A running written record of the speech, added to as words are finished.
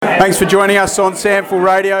Thanks for joining us on SANFL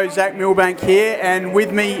Radio. Zach Milbank here, and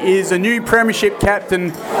with me is a new premiership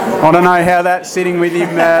captain. I don't know how that's sitting with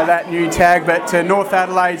him, that new tag, but North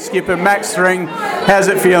Adelaide skipper Max Thring. How's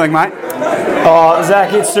it feeling, mate? Oh,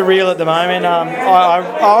 Zach, it's surreal at the moment. I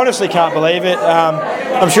honestly can't believe it.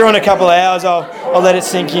 I'm sure in a couple of hours I'll let it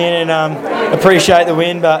sink in and appreciate the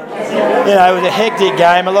win. But you know, it was a hectic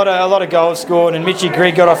game. A lot of goals scored, and Mitchy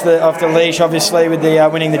Grigg got off the leash, obviously, with the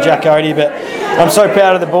winning the Jack Odie. But I'm so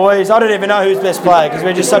proud of the boys. I don't even know who's best player because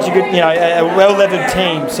we're just such a good, a well-leveled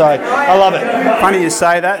team. So I love it. Funny you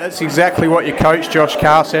say that. That's exactly what your coach Josh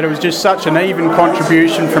Carr said. It was just such an even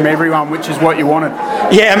contribution from everyone, which is what you wanted.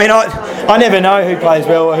 Yeah, I mean, I never know who plays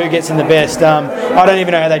well or who gets in the best. I don't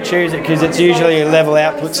even know how they choose it because it's usually a level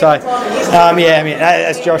output. So,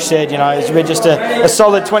 as Josh said, we're just a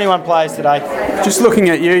solid 21 players today. Just looking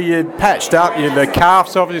at you, you're patched up. The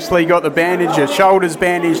calves obviously got the bandage, your shoulders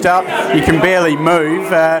bandaged up. You can barely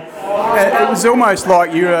move. It was almost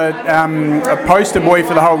like you were a poster boy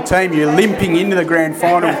for the whole team. You're limping into the grand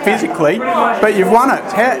final physically, but you've won it.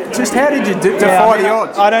 How did you defy the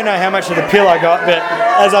odds? I don't know how much of the pill I got, but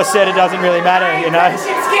as I said, it doesn't really matter,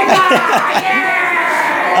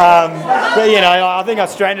 But I think I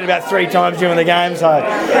strained it about 3 times during the game, so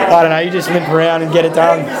I don't know. You just limp around and get it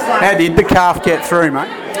done. How did the calf get through, mate?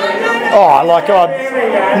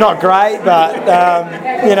 Not great, but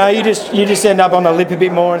you just end up on the lip a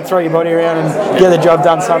bit more and throw your body around and get the job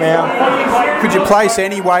done somehow. Could you place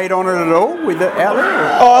any weight on it at all with it out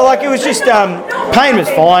there? It was just pain was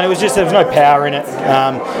fine. It was just there was no power in it,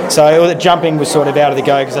 so the jumping was sort of out of the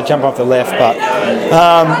go because I jumped off the left. But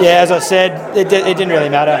as I said, it didn't really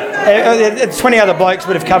matter. 20 other blokes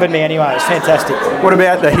would have covered me anyway. It's fantastic. What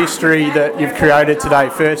about the history that you've created today?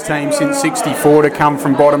 First team since '64 to come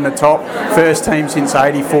from bottom to top. First team since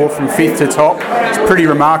 '84 from 5th to top. It's pretty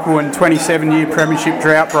remarkable, and 27-year premiership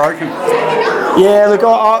drought broken. Yeah, look,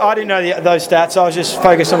 I didn't know those stats. I was just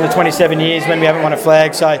focused on the 27 years when we haven't won a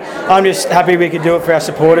flag. So I'm just happy we could do it for our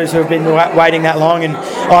supporters who have been waiting that long, and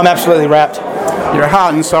I'm absolutely wrapped. You're a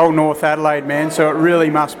heart and soul North Adelaide man, so it really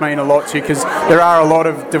must mean a lot to you because there are a lot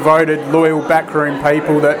of devoted, loyal backroom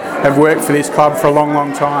people that have worked for this club for a long,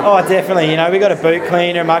 long time. Oh, definitely. We've got a boot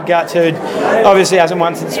cleaner, Mudguts, who obviously hasn't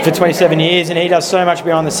won for 27 years, and he does so much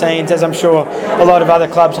behind the scenes, as I'm sure a lot of other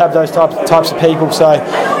clubs have those types of people. So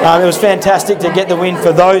it was fantastic to get the win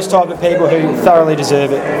for those type of people who thoroughly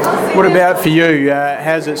deserve it. What about for you?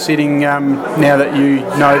 How's it sitting now that you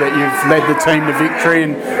know that you've led the team to victory,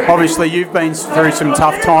 and obviously you've been through some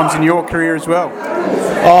tough times in your career as well?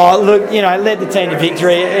 Oh, look, led the team to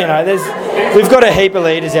victory. We've got a heap of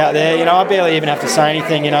leaders out there. I barely even have to say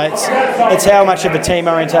anything. It's how much of a team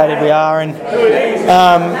orientated we are, and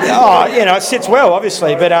it sits well,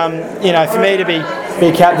 obviously. But for me to be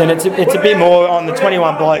captain, it's a bit more on the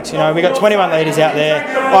 21 blokes. We've got 21 leaders out there.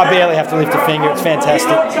 I barely have to lift a finger. It's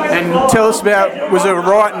fantastic. And tell us about, was it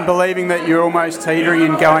right in believing that you're almost teetering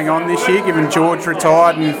and going on this year, given George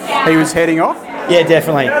retired and he was heading off? Yeah,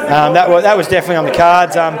 definitely. That was definitely on the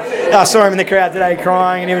cards. I saw him in the crowd today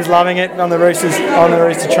crying, and he was loving it on the Rooster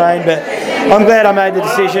train. But I'm glad I made the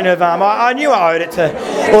decision of. I knew I owed it to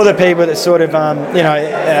all the people that sort of,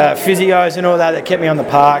 physios and all that kept me on the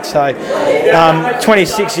park. So,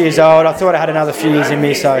 26 years old. I thought I had another few years in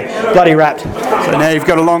me, so bloody wrapped. So now you've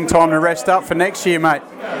got a long time to rest up for next year, mate.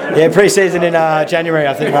 Yeah, pre-season in January,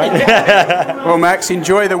 I think, mate. Well, Max,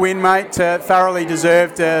 enjoy the win, mate. Thoroughly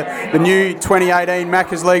deserved. The new 2018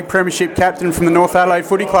 Maccas League Premiership captain from the North Adelaide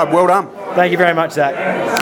Footy Club. Well done. Thank you very much, Zach.